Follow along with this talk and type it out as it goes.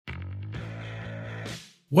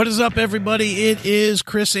What is up, everybody? It is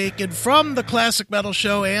Chris Aiken from the Classic Metal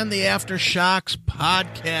Show and the Aftershocks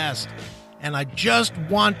podcast. And I just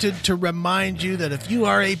wanted to remind you that if you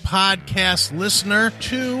are a podcast listener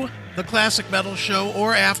to the Classic Metal Show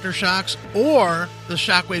or Aftershocks or the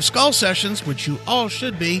Shockwave Skull Sessions, which you all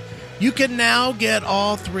should be, you can now get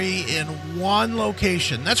all three in one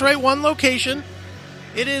location. That's right, one location.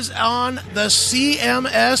 It is on the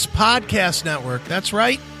CMS Podcast Network. That's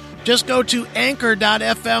right. Just go to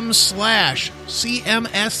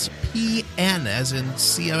anchor.fm/CMSPN, as in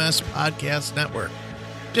CMS Podcast Network.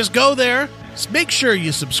 Just go there. Make sure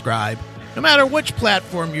you subscribe. No matter which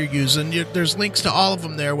platform you're using, there's links to all of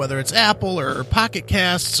them there, whether it's Apple or Pocket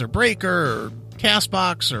Casts or Breaker or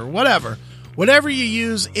CastBox or whatever. Whatever you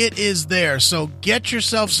use, it is there. So get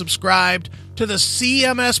yourself subscribed to the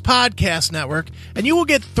CMS Podcast Network, and you will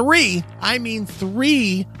get three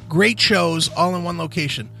great shows all in one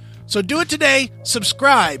location. So do it today.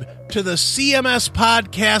 Subscribe to the CMS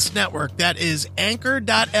Podcast Network. That is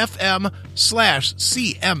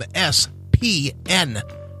anchor.fm/CMSPN.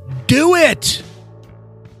 Do it!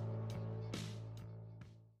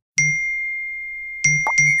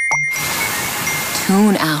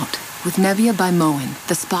 Tune out with Nevia by Moen,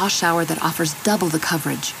 the spa shower that offers double the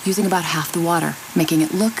coverage using about half the water, making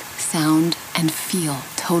it look, sound, and feel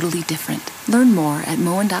totally different. Learn more at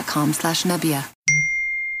moen.com/Nevia.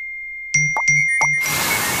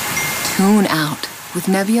 Tune out with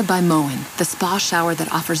Nevia by Moen, the spa shower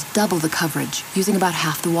that offers double the coverage using about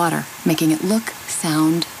half the water, making it look,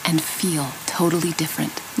 sound, and feel totally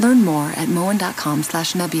different. Learn more at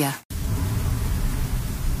moen.com/Nevia.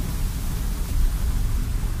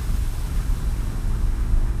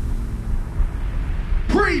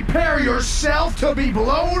 Prepare yourself to be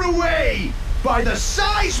blown away by the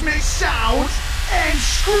seismic sounds and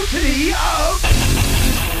scrutiny of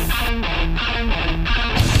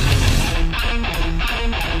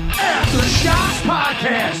Aftershocks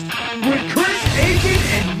Podcast with Chris Aiken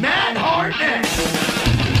and Matt Hartnett.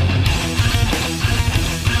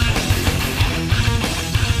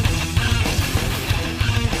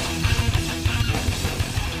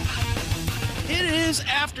 It is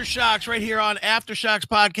Aftershocks right here on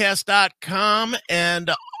AftershocksPodcast.com.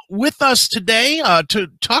 And with us today to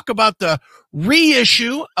talk about the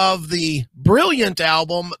reissue of the brilliant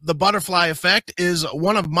album, The Butterfly Effect, is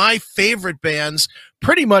one of my favorite bands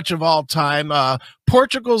pretty much of all time,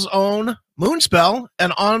 Portugal's own Moonspell.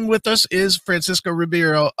 And on with us is Francisco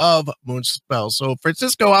Ribeiro of Moonspell. So,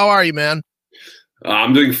 Francisco, how are you, man?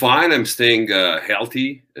 I'm doing fine. I'm staying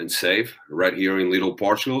healthy and safe right here in Little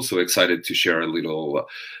Portugal. So excited to share a little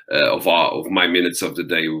of my minutes of the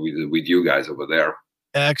day with you guys over there.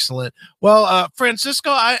 Excellent. Well,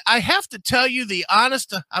 Francisco, I have to tell you I'm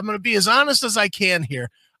going to be as honest as I can here.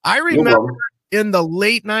 I remember in the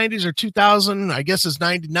late 90s or 2000, I guess it's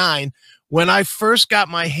 99, when I first got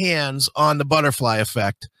my hands on The Butterfly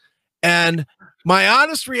Effect. And my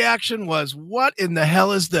honest reaction was, what in the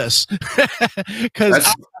hell is this? Because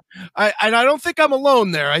I don't think I'm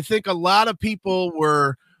alone there. I think a lot of people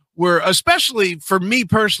were, especially for me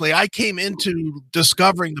personally, I came into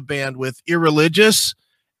discovering the band with Irreligious,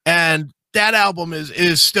 and that album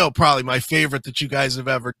is still probably my favorite that you guys have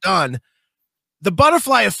ever done. The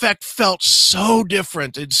Butterfly Effect felt so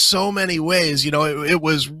different in so many ways. You know, it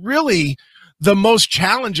was really the most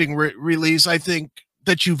challenging release, I think,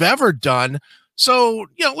 that you've ever done. So,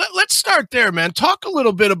 you know, let's start there, man. Talk a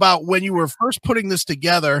little bit about when you were first putting this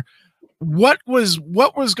together. What was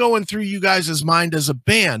going through you guys' mind as a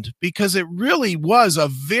band? Because it really was a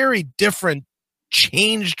very different,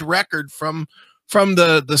 changed record from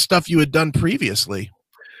the stuff you had done previously.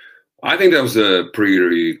 I think that was a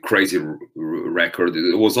pretty crazy record.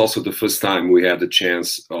 It was also the first time we had the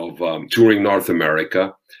chance of touring North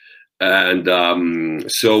America. And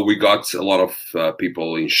so we got a lot of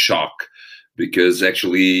people in shock, because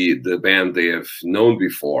actually the band they have known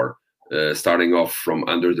before, starting off from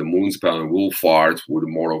Under the Moonspell and Wolfart, with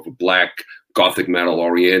more of a black gothic metal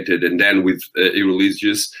oriented, and then with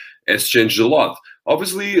Irreligious, has changed a lot.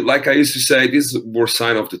 Obviously, like I used to say, these were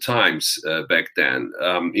sign of the times back then.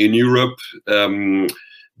 In Europe,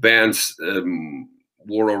 bands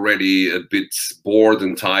were already a bit bored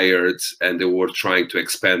and tired, and they were trying to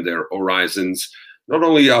expand their horizons. Not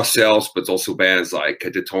only ourselves, but also bands like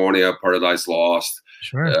Catatonia, Paradise Lost.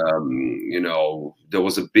 Sure. You know, there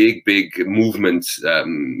was a big movement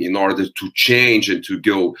in order to change and to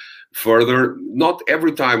go further. Not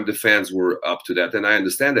every time the fans were up to that, and I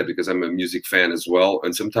understand that because I'm a music fan as well,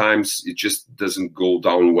 and sometimes it just doesn't go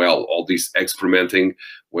down well, all this experimenting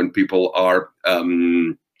when people are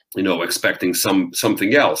you know, expecting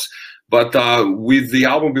something else. But with the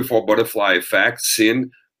album before Butterfly Effect,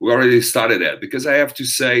 Sin, we already started that, because I have to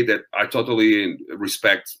say that I totally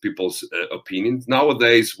respect people's opinions.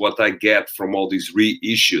 Nowadays, what I get from all these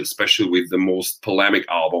reissues, especially with the most polemic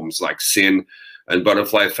albums like Sin and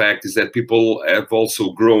Butterfly Effect, is that people have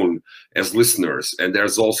also grown as listeners, and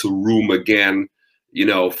there's also room again, you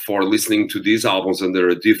know, for listening to these albums under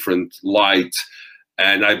a different light.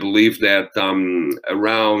 And I believe that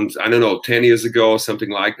around, I don't know, 10 years ago, something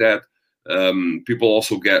like that, people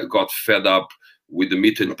also got fed up with the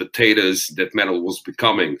meat and potatoes that metal was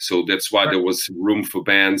becoming. So that's why there was room for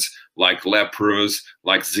bands like Leprous,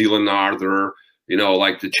 like Zealand, you know,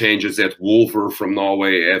 like the changes that Wolver from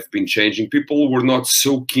Norway have been changing. People were not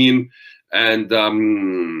so keen and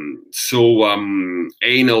so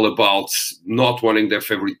anal about not wanting their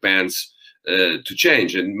favorite bands to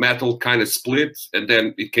change. And metal kind of split, and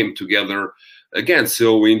then it came together again.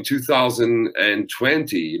 So in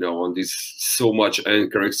 2020, you know, on this so much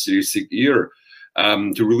uncharacteristic year,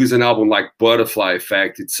 to release an album like Butterfly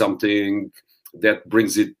Effect, it's something that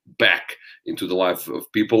brings it back into the life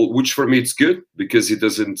of people, which for me it's good, because it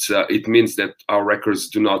doesn't. It means that our records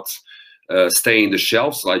do not stay in the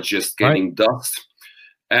shelves like just getting dust.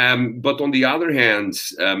 But on the other hand,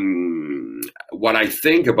 what I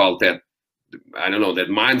think about that, I don't know, that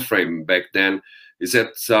mind frame back then, is that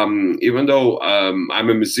even though I'm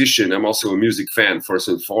a musician, I'm also a music fan first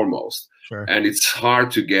and foremost. Sure. And it's hard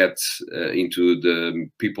to get into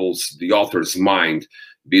the author's mind,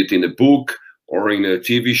 be it in a book or in a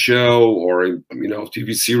TV show or in, you know,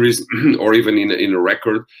 TV series or even in a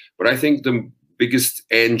record. But I think the biggest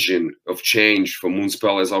engine of change for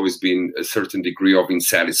Moonspell has always been a certain degree of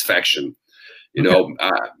insatisfaction. You know,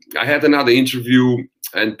 I had another interview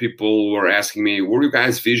and people were asking me, were you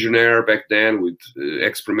guys visionary back then with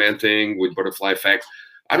experimenting with Butterfly Effect?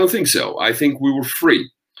 I don't think so. I think we were free.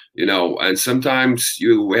 You know, and sometimes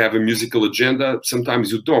you have a musical agenda,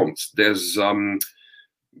 sometimes you don't. There's,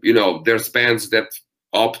 you know, there's bands that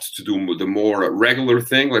opt to do the more regular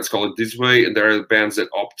thing, let's call it this way, and there are bands that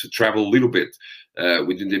opt to travel a little bit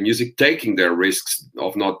within the music, taking their risks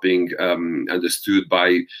of not being understood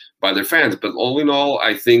by their fans. But all in all,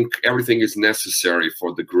 I think everything is necessary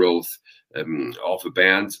for the growth of a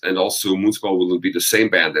band, and also Moonspell will be the same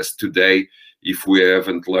band as today if we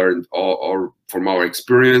haven't learned or from our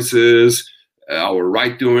experiences, our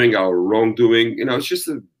right doing, our wrong doing. You know, it's just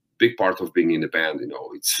a big part of being in a band. You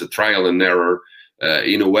know, it's a trial and error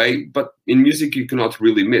in a way, but in music you cannot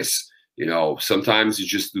really miss. You know, sometimes you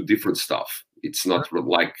just do different stuff. It's not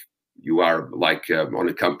like you are like on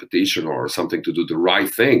a competition or something to do the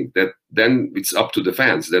right thing. That then it's up to the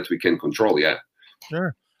fans that we can control. Yeah.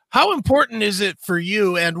 Sure. How important is it for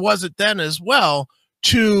you, and was it then as well,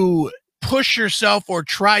 to push yourself or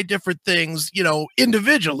try different things, you know,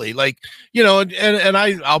 individually? Like, you know, and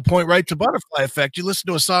I'll point right to Butterfly Effect. You listen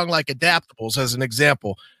to a song like Adaptables as an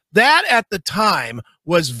example. That at the time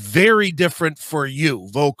was very different for you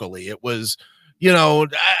vocally. It was, you know,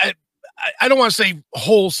 I don't want to say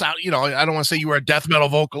whole sound, you know, I don't want to say you were a death metal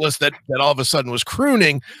vocalist that all of a sudden was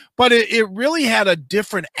crooning, but it really had a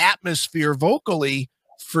different atmosphere vocally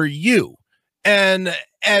for you. And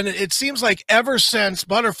it seems like ever since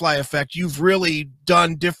Butterfly Effect, you've really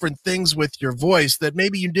done different things with your voice that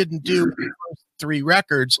maybe you didn't do with the first 3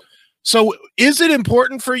 records. So is it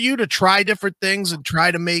important for you to try different things and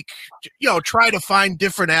try to make, you know, try to find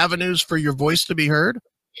different avenues for your voice to be heard?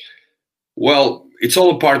 Well, it's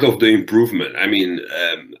all a part of the improvement. I mean,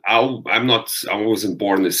 I wasn't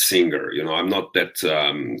born a singer, you know, I'm not that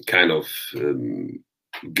kind of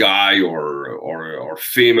guy or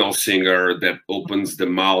female singer that opens the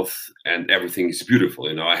mouth and everything is beautiful.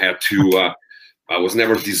 You know, I had to, I was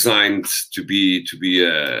never designed to be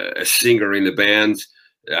a singer in a band.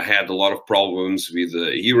 I had a lot of problems with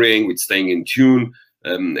hearing, with staying in tune,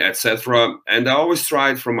 etc. And I always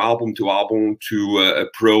tried from album to album to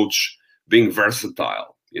approach being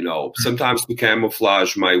versatile. You know, sometimes to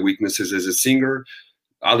camouflage my weaknesses as a singer,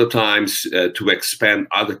 other times to expand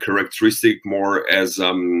other characteristics more as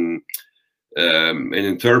an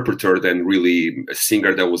interpreter than really a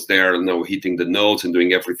singer that was there, you know, hitting the notes and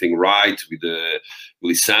doing everything right with the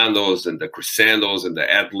glissandos and the crescendos and the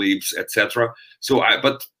ad-libs, etc. So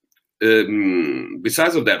but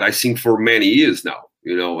besides of that, I sing for many years now,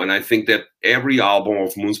 you know, and I think that every album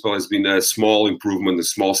of Moonspell has been a small improvement, a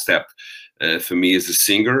small step for me as a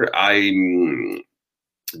singer. I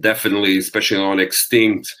definitely, especially on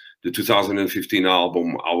Extinct, the 2015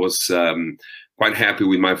 album, I was quite happy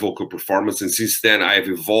with my vocal performance, and since then I have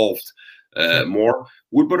evolved more.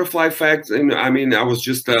 With Butterfly Effect, and I mean, I was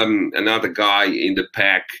just another guy in the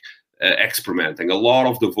pack experimenting. A lot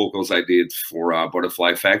of the vocals I did for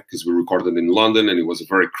Butterfly Effect, because we recorded in London and it was a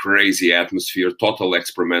very crazy atmosphere, total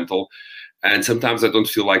experimental. And sometimes I don't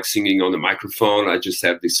feel like singing on the microphone. I just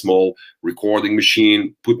have this small recording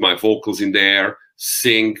machine, put my vocals in there,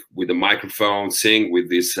 sing with the microphone, sing with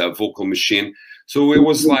this vocal machine. So it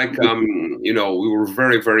was like, you know, we were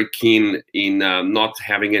very, very keen in not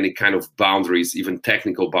having any kind of boundaries, even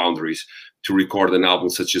technical boundaries, to record an album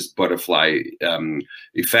such as Butterfly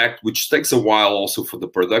Effect, which takes a while also for the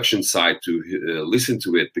production side to listen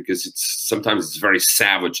to it, because sometimes it's very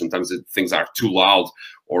savage, sometimes things are too loud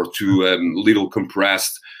or too little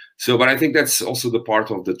compressed. So, but I think that's also the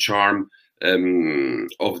part of the charm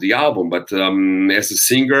of the album. But as a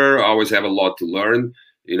singer, I always have a lot to learn.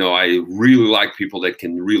 You know, I really like people that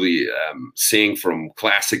can really sing, from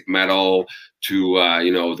classic metal to,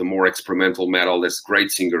 you know, the more experimental metal. There's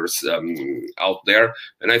great singers out there.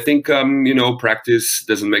 And I think, you know, practice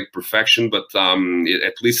doesn't make perfection, but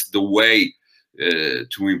at least the way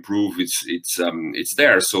to improve, it's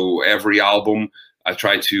there. So every album, I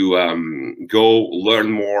try to go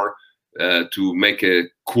learn more, to make a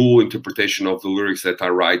cool interpretation of the lyrics that I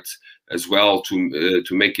write as well, to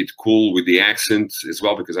make it cool with the accent as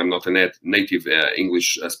well, because I'm not a native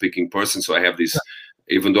English speaking person. So I have this,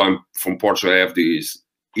 even though I'm from Portugal, I have this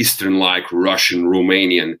Eastern-like Russian,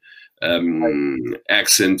 Romanian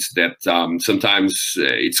accent that sometimes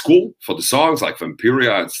it's cool for the songs like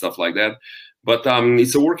Vampiria and stuff like that. But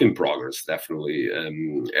it's a work in progress, definitely,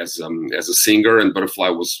 as a singer. And Butterfly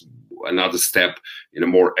was another step in a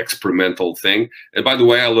more experimental thing. And by the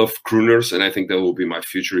way, I love crooners, and I think that will be my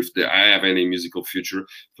future. If I have any musical future,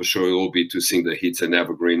 for sure it will be to sing the hits and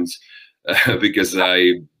evergreens, because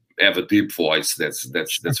I have a deep voice. That's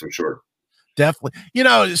for sure. Definitely. You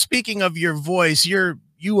know, speaking of your voice,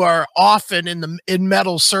 you are often in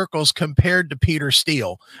metal circles compared to Peter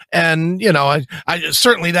Steele. And, you know, I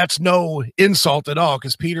certainly, that's no insult at all,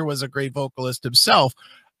 because Peter was a great vocalist himself.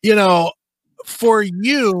 You know, for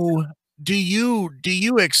you, do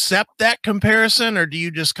you accept that comparison, or do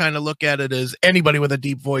you just kind of look at it as anybody with a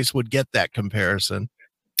deep voice would get that comparison?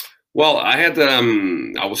 Well, I had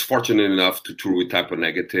I was fortunate enough to tour with Type O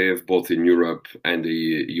Negative, both in Europe and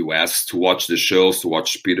the US, to watch the shows, to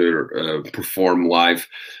watch Peter perform live.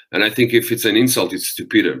 And I think if it's an insult, it's to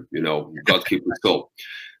Peter, you know, God keep his soul.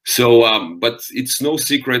 So, but it's no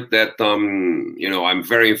secret that, you know, I'm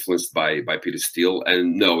very influenced by Peter Steele.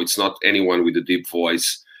 And no, it's not anyone with a deep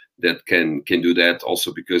voice that can do that.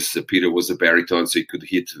 Also because Peter was a baritone, so he could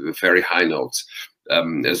hit very high notes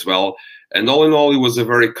as well. And all in all, he was a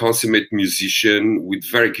very consummate musician with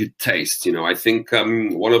very good taste. You know, I think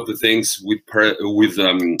one of the things with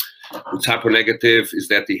Type O Negative is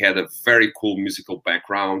that he had a very cool musical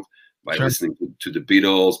background by listening to the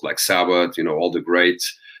Beatles, Black Sabbath, you know, all the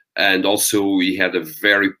greats. And also he had a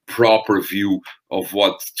very proper view of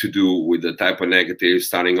what to do with the Type O Negative,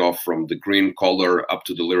 starting off from the green color up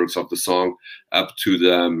to the lyrics of the song, up to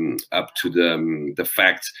the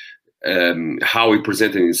fact how he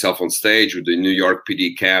presented himself on stage with the New York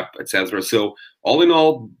PD cap, etc. So all in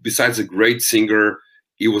all, besides a great singer,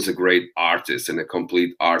 he was a great artist and a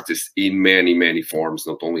complete artist in many, many forms,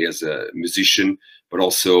 not only as a musician, but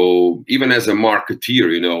also even as a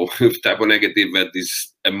marketeer. You know, Type O Negative had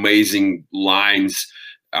these amazing lines,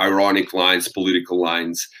 ironic lines, political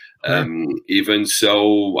lines. Even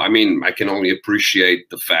so, I mean, I can only appreciate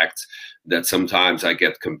the fact that sometimes I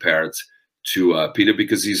get compared to Peter,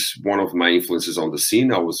 because he's one of my influences on the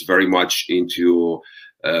scene. I was very much into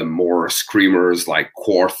more screamers like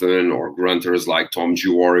Quorthon, or grunters like Tom G.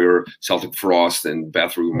 Warrior, Celtic Frost, and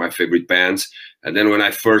Bathory were my favorite bands. And then when I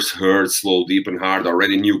first heard Slow, Deep, and Hard, I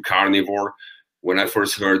already knew Carnivore. When I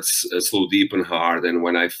first heard Slow, Deep, and Hard, and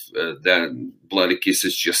when then Bloody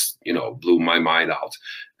Kisses just, you know, blew my mind out.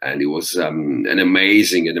 And it was an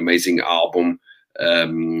amazing album.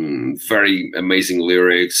 Very amazing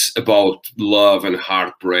lyrics about love and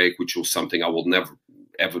heartbreak, which was something I will never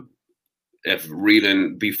ever have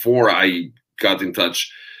written before I got in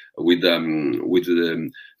touch with the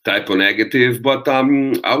Type O Negative. But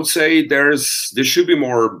I would say there should be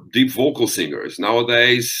more deep vocal singers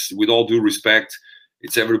nowadays. With all due respect,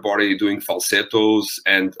 it's everybody doing falsettos,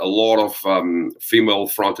 and a lot of female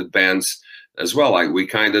fronted bands as well. Like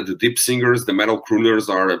the deep singers, the metal crooners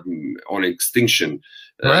are on extinction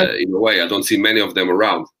in a way. I don't see many of them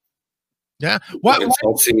around. Yeah. It's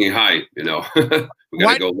all singing high, you know. We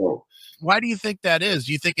gotta go low. Why do you think that is?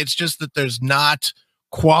 Do you think it's just that there's not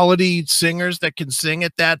quality singers that can sing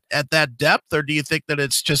at that depth, or do you think that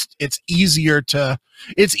it's easier to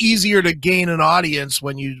gain an audience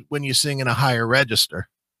when you sing in a higher register?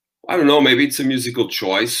 I don't know, maybe it's a musical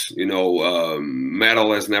choice. You know,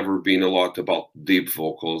 metal has never been a lot about deep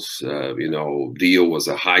vocals. You know, Dio was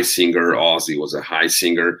a high singer, Ozzy was a high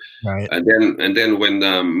singer, Right. and then when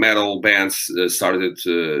metal bands started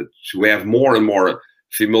to have more and more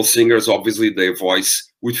female singers, obviously their voice,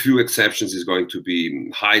 with few exceptions, is going to be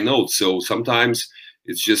high notes. So sometimes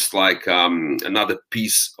it's just like another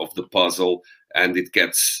piece of the puzzle, and it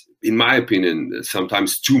gets, in my opinion,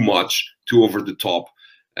 sometimes too much, too over the top.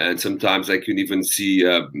 And sometimes I can even see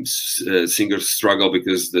singers struggle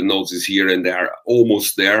because the notes is here and they are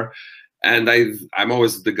almost there. And I'm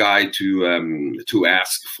always the guy to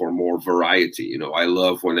ask for more variety. You know, I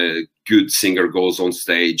love when a good singer goes on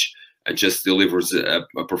stage and just delivers a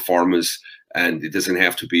performance, and it doesn't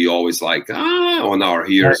have to be always like on our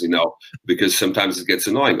ears, you know, because sometimes it gets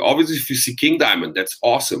annoying. Obviously, if you see King Diamond, that's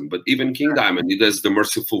awesome. But even King Diamond, he does the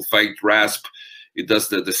Merciful Fate rasp. It does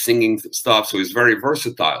the singing stuff, so it's very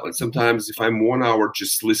versatile. And sometimes if I'm 1 hour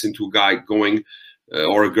just listening to a guy going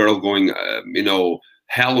or a girl going, you know,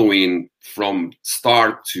 Halloween from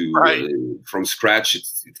start to from scratch, it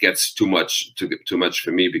gets too much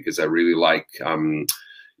for me, because I really like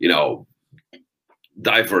you know,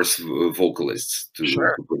 diverse vocalists, to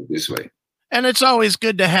put it this way. And it's always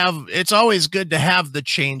good to have the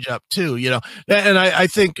change up too, you know. And I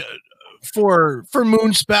think for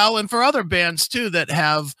Moonspell and for other bands too that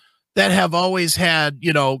have always had,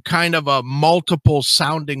 you know, kind of a multiple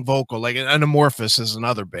sounding vocal, like an Amorphous is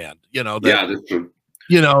another band, you know. Yeah, that's true.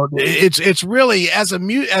 You know, it's really, as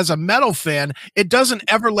a metal fan, it doesn't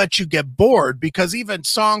ever let you get bored, because even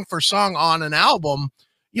song for song on an album,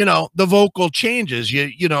 you know, the vocal changes.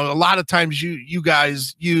 You know, a lot of times you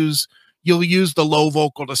guys you'll use the low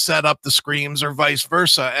vocal to set up the screams, or vice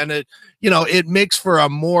versa. And it, you know, it makes for a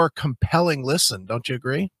more compelling listen. Don't you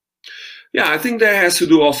agree? Yeah, I think that has to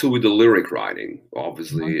do also with the lyric writing,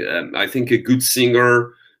 obviously. I think a good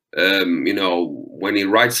singer, you know, when he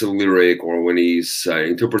writes a lyric, or when he's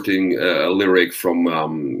interpreting a lyric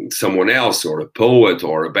from someone else, or a poet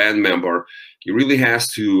or a band member, he really has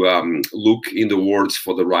to look in the words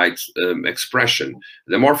for the right expression.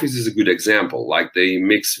 The Amorphous is a good example. Like, they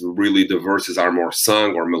mix, really, the verses are more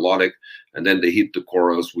sung or melodic, and then they hit the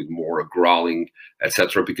chorus with more growling,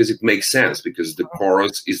 etc., because it makes sense, because the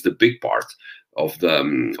chorus is the big part of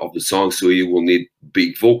the song, so you will need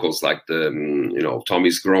big vocals, like the you know,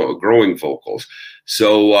 Tommy's growing vocals.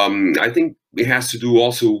 So I think it has to do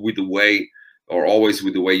also with the way, or always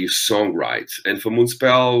with the way you songwrite. And for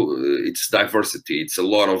Moonspell, it's diversity. It's a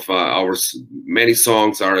lot of many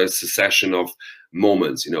songs are a succession of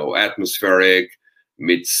moments, you know, atmospheric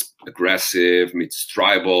meets aggressive, meets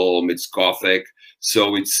tribal, meets gothic.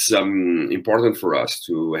 So it's important for us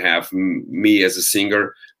to have me as a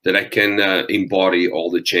singer, that I can embody all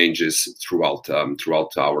the changes throughout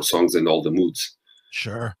our songs and all the moods.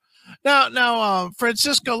 Sure. Now,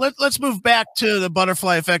 Francisco, let's move back to the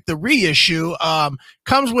Butterfly Effect. The reissue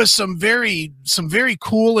comes with some very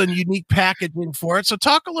cool and unique packaging for it. So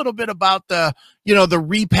talk a little bit about the, you know, the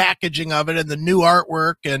repackaging of it and the new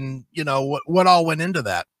artwork, and, you know, what all went into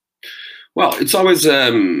that. Well, it's always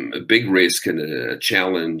a big risk and a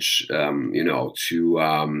challenge, you know, to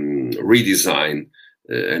redesign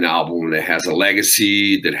an album that has a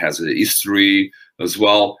legacy, that has a history as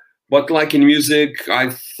well. But like in music, I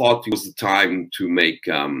thought it was the time to make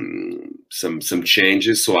some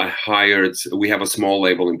changes. So we have a small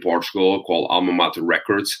label in Portugal called Alma Mater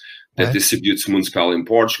Records that distributes Moonspell in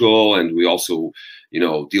Portugal. And we also, you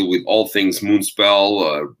know, deal with all things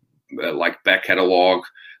Moonspell, like back catalog,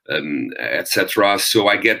 etc. So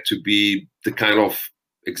I get to be the kind of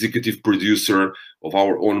executive producer of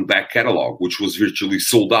our own back catalog, which was virtually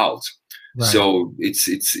sold out. Right. So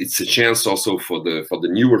it's a chance also for the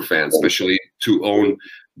newer fans, especially, to own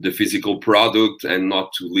the physical product and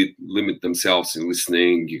not to limit themselves in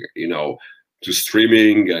listening, you know, to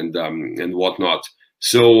streaming and whatnot.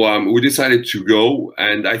 So we decided to go,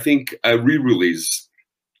 and I think a re-release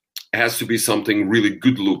has to be something really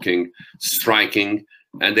good looking, striking,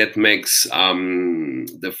 and that makes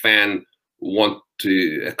the fan want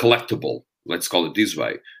a collectible. Let's call it this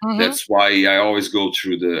way. That's why I always go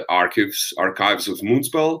through the archives of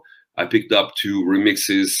Moonspell. I picked up 2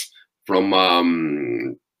 remixes from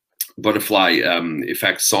Butterfly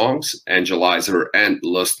Effect songs, Angelizer and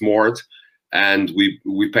Lustmord, and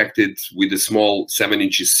we packed it with a small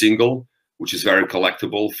 7-inch single, which is very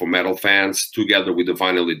collectible for metal fans, together with the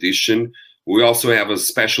vinyl edition. We also have a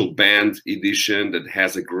special band edition that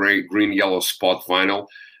has a green yellow spot vinyl.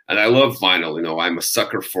 And I love vinyl, you know, I'm a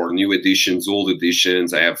sucker for new editions, old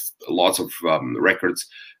editions. I have lots of records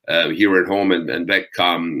here at home and back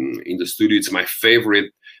in the studio. It's my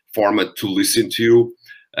favorite format to listen to,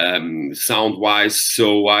 sound wise.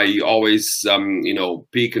 So I always you know,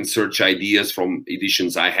 pick and search ideas from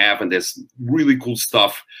editions I have, and there's really cool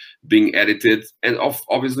stuff being edited. And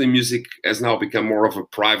obviously music has now become more of a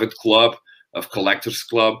private club, of collectors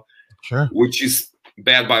club, sure, which is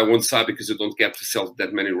bad by one side because you don't get to sell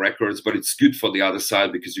that many records, but it's good for the other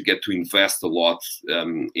side because you get to invest a lot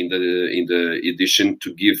in the edition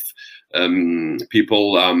to give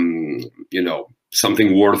people you know,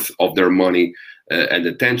 something worth of their money and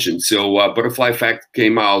attention. So Butterfly Effect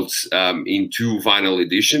came out in 2 vinyl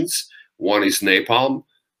editions. One is Napalm,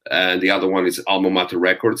 and the other one is Alma Mater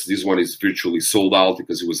Records. This one is virtually sold out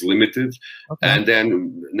because it was limited. Okay. And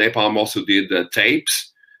then Napalm also did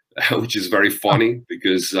tapes, which is very funny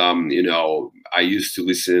because you know, I used to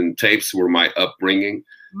listen. Tapes were my upbringing.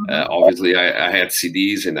 Obviously, I had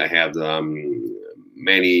CDs and I had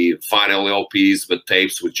many vinyl LPs, but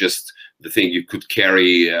tapes were just the thing you could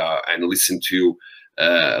carry and listen to,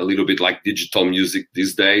 a little bit like digital music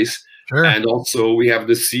these days. Sure. And also we have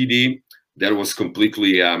the CD that was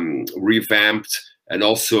completely revamped, and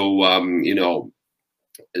also you know,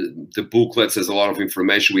 the booklets has a lot of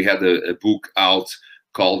information. We had a book out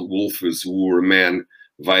called Wolfers Who Were Men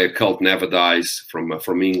via Cult Never Dies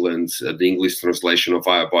from England, the English translation of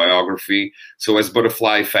our biography. So as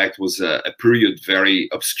Butterfly Effect was a period very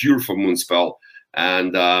obscure for Moonspell,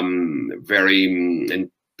 and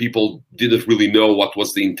and people didn't really know what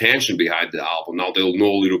was the intention behind the album. Now they'll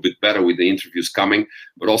know a little bit better with the interviews coming,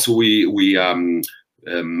 but also we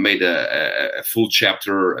made a full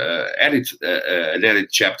chapter, an edit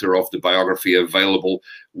chapter of the biography available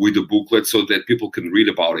with the booklet so that people can read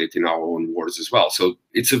about it in our own words as well. So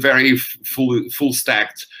it's a very full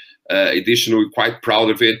stacked edition. We're quite proud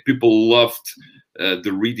of it. People loved the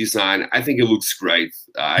redesign. I think it looks great.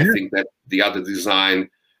 I think that the other design,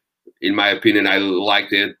 in my opinion, I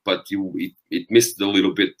liked it, but it missed a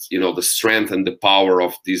little bit, you know, the strength and the power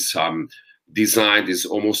of this design, this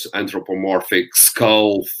almost anthropomorphic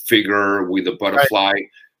skull figure with a butterfly. Right.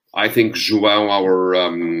 I think João,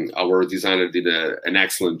 our designer, did an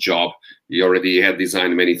excellent job. He already had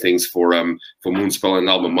designed many things for Moonspell and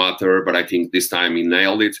Alma Mater, but I think this time he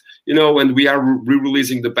nailed it. You know, and we are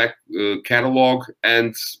re-releasing the back catalog,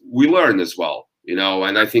 and we learn as well. You know,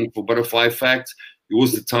 and I think for Butterfly Effect, it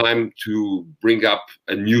was the time to bring up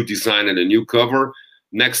a new design and a new cover.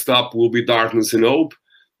 Next up will be Darkness and Hope.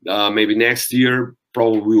 Maybe next year,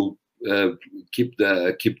 probably we'll keep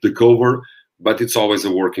the cover, but it's always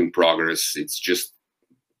a work in progress. It's just,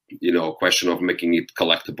 you know, a question of making it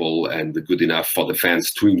collectible and good enough for the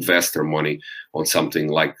fans to invest their money on something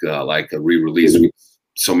like a re-release with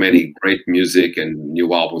so many great music and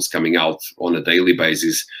new albums coming out on a daily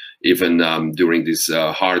basis, even during these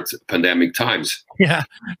hard pandemic times. Yeah,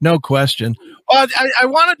 no question. Well, I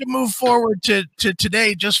wanted to move forward to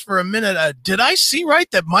today just for a minute. Did I see right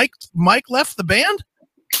that Mike left the band?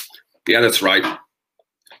 Yeah, that's right.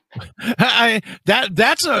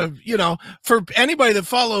 That's a, you know, for anybody that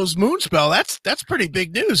follows Moonspell, that's pretty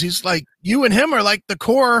big news. He's like, you and him are like the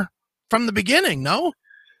core from the beginning, no?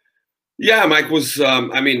 Yeah, Mike was.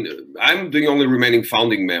 I mean, I'm the only remaining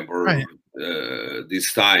founding member. Right.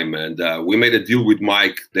 This time, and we made a deal with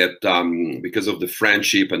Mike that because of the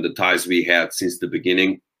friendship and the ties we had since the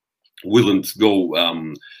beginning, we wouldn't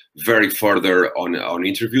go very further on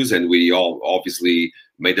interviews, and we all obviously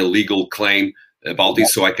made a legal claim about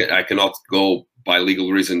this, so I cannot go by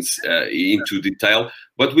legal reasons into detail.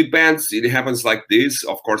 But with bands, it happens like this.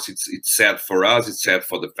 Of course, it's sad for us, it's sad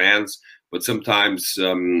for the fans, but sometimes,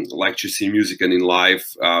 like you see music and in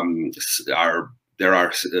life, there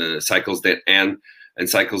are cycles that end and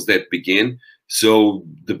cycles that begin. So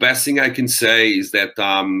the best thing I can say is that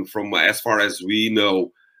from as far as we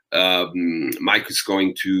know, Mike is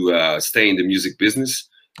going to stay in the music business.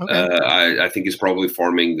 Okay. I think he's probably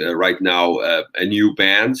forming right now a new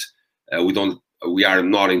band. We are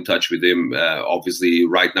not in touch with him, obviously,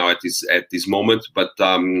 right now at this moment. But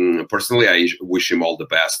personally, I wish him all the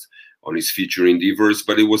best on his future endeavors.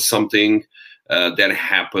 But it was something that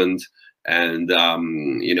happened. And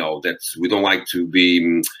you know, that we don't like to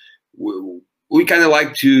be, we kind of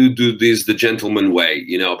like to do this the gentleman way,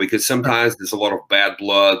 you know, because sometimes there's a lot of bad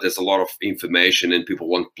blood, there's a lot of information, and people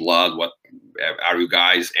want blood. What are you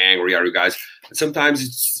guys angry? Are you guys? And sometimes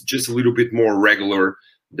it's just a little bit more regular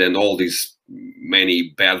than all these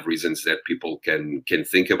many bad reasons that people can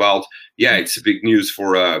think about. Yeah, it's a big news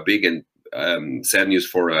for big and sad news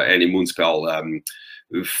for any Moonspell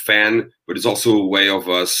fan, but it's also a way of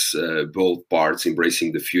us both parts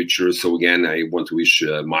embracing the future. So again, I want to wish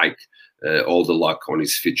Mike all the luck on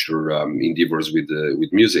his future endeavors with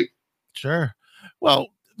music. Sure. Well,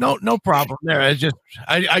 no problem there.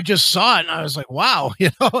 I just saw it and I was like, wow,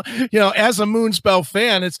 as a Moonspell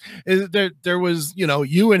fan, there was,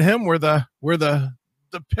 you and him were the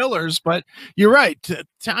pillars, but you're right.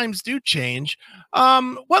 Times do change.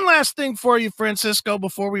 One last thing for you, Francisco,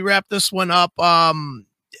 before we wrap this one up.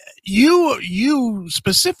 You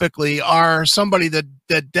specifically are somebody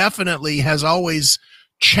that definitely has always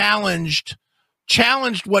challenged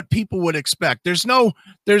what people would expect. There's no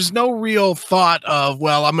real thought of,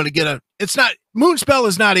 well, I'm going to get it's not, Moonspell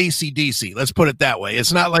is not AC/DC. Let's put it that way.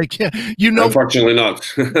 It's not like, unfortunately not.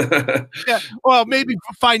 Yeah, well, maybe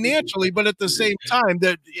financially, but at the same time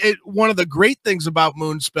one of the great things about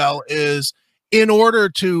Moonspell is, in order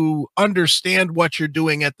to understand what you're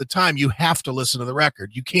doing at the time, you have to listen to the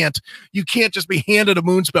record. You can't just be handed a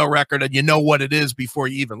Moonspell record and you know what it is before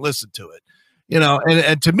you even listen to it.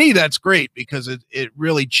 And to me, that's great because it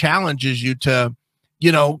really challenges you to,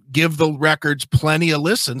 give the records plenty of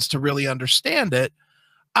listens to really understand it.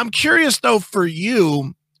 I'm curious though, for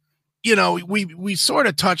you, we sort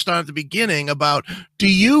of touched on at the beginning about,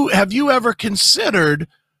 have you ever considered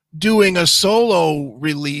doing a solo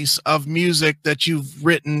release of music that you've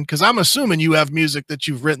written? Because I'm assuming you have music that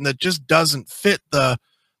you've written that just doesn't fit the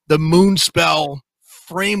Moonspell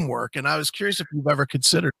framework. And I was curious if you've ever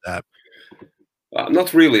considered that.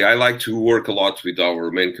 Not really. I like to work a lot with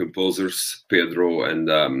our main composers, Pedro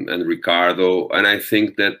and Ricardo, and I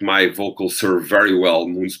think that my vocals serve very well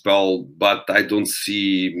Moonspell, but I don't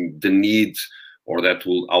see the need or that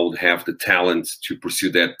I would have the talent to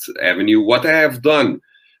pursue that avenue. What I have done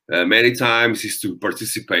many times is to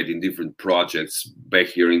participate in different projects back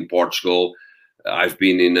here in Portugal. I've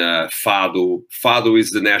been in Fado. Fado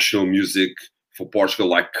is the national music for Portugal,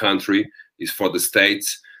 like country is for the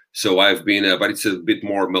States. So I've been, but it's a bit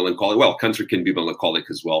more melancholic. Well, country can be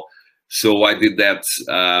melancholic as well. So I did that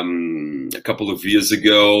a couple of years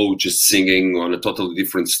ago, just singing on a totally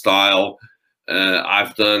different style.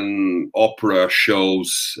 I've done opera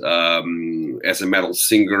shows as a metal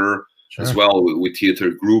singer, sure, as well with theater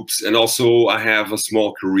groups. And also I have a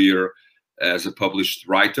small career as a published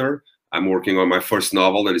writer. I'm working on my first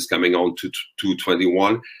novel that is coming on to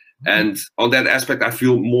 2021. Mm-hmm. And on that aspect, I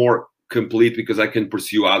feel more complete because I can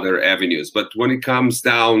pursue other avenues. But when it comes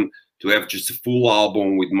down to have just a full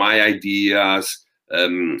album with my ideas,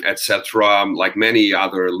 etc., like many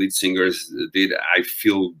other lead singers did, I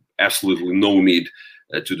feel absolutely no need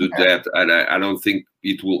to do that. And I don't think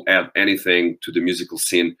it will add anything to the musical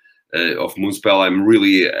scene of Moonspell. I'm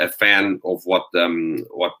really a fan of what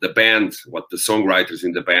the band, what the songwriters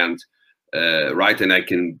in the band write, and I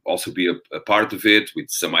can also be a part of it with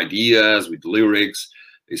some ideas, with lyrics,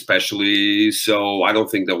 especially. So I don't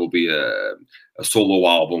think that will be a solo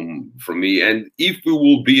album for me. And if it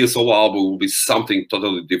will be a solo album, it will be something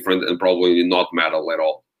totally different and probably not metal at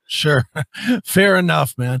all. Sure. Fair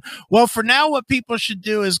enough, man. Well, for now, what people should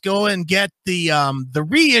do is go and get the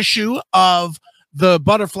reissue of The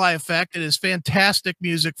Butterfly Effect. It is fantastic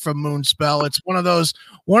music from Moonspell. It's one of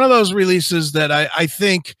those releases that I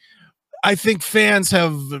think fans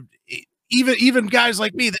have, even guys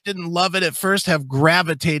like me that didn't love it at first, have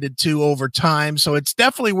gravitated to over time. So it's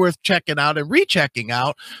definitely worth checking out and rechecking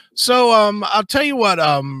out. So I'll tell you what,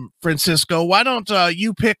 Francisco, why don't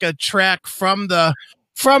you pick a track from the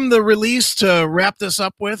release to wrap this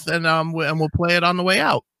up with, and we'll play it on the way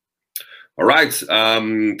out. All right.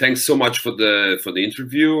 Thanks so much for the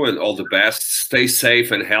interview, and all the best. Stay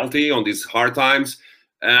safe and healthy on these hard times.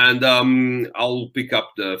 And I'll pick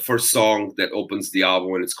up the first song that opens the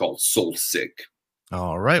album, and it's called Soul Sick.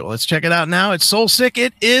 All right, well, let's check it out now. It's Soul Sick.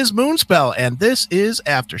 It is Moonspell, and this is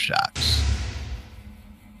Aftershocks.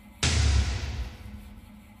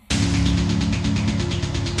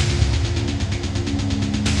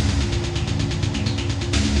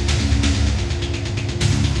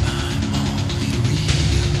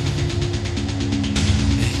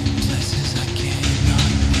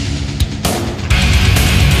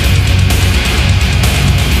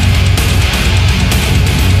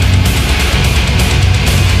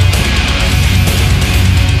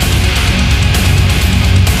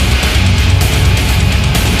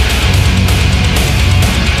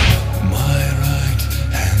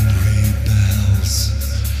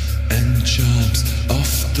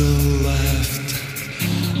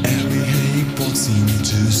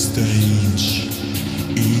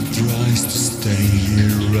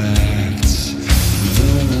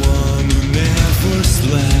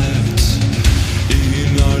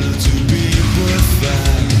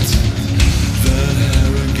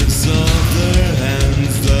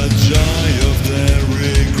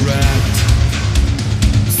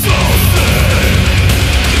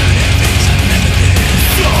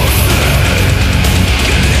 So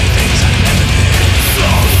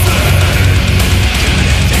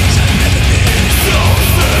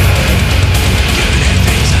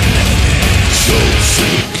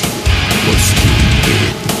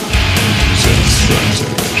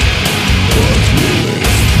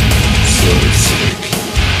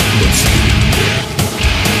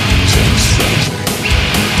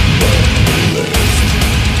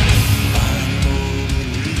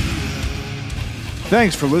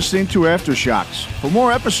Thanks for listening to Aftershocks. For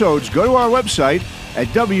more episodes, go to our website at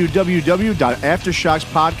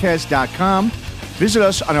www.aftershockspodcast.com. Visit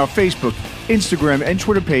us on our Facebook, Instagram, and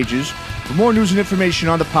Twitter pages for more news and information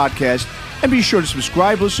on the podcast. And be sure to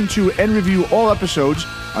subscribe, listen to, and review all episodes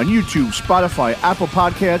on YouTube, Spotify, Apple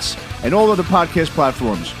Podcasts, and all other podcast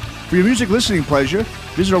platforms. For your music listening pleasure,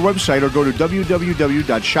 visit our website or go to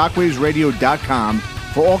www.shockwavesradio.com.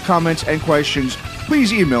 For all comments and questions,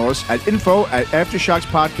 please email us at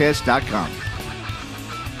info@aftershockspodcast.com.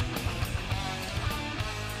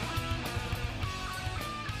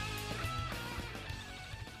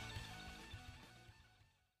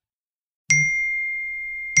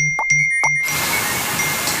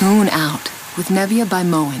 Tune out with Nevia by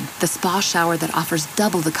Moen, the spa shower that offers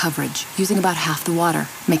double the coverage using about half the water,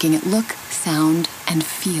 making it look, sound, and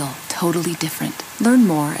feel totally different. Learn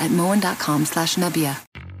more at moen.com/Nebia.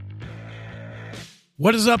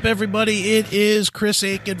 What is up, everybody? It is Chris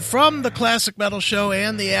Aiken from the Classic Metal Show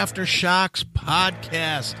and the Aftershocks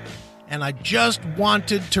podcast. And I just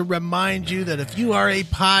wanted to remind you that if you are a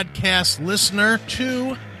podcast listener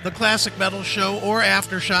to the Classic Metal Show or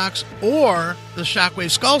Aftershocks or the Shockwave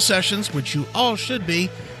Skull Sessions, which you all should be,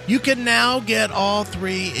 you can now get all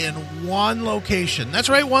three in one location. That's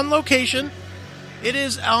right, one location. It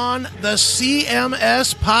is on the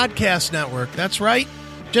CMS Podcast Network. That's right.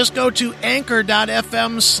 Just go to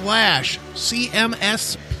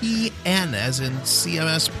anchor.fm/CMSPN, as in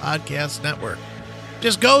CMS Podcast Network.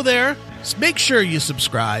 Just go there. Make sure you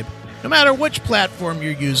subscribe. No matter which platform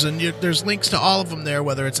you're using, there's links to all of them there,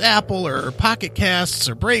 whether it's Apple or Pocket Casts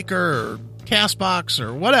or Breaker or CastBox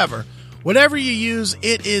or whatever. Whatever you use,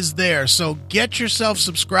 it is there. So get yourself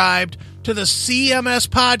subscribed to the CMS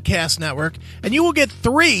Podcast Network, and you will get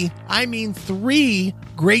three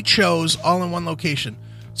great shows all in one location.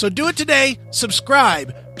 So do it today.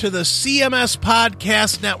 Subscribe to the CMS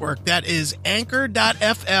Podcast Network. That is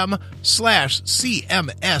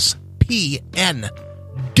anchor.fm/CMSPN.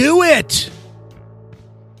 Do it!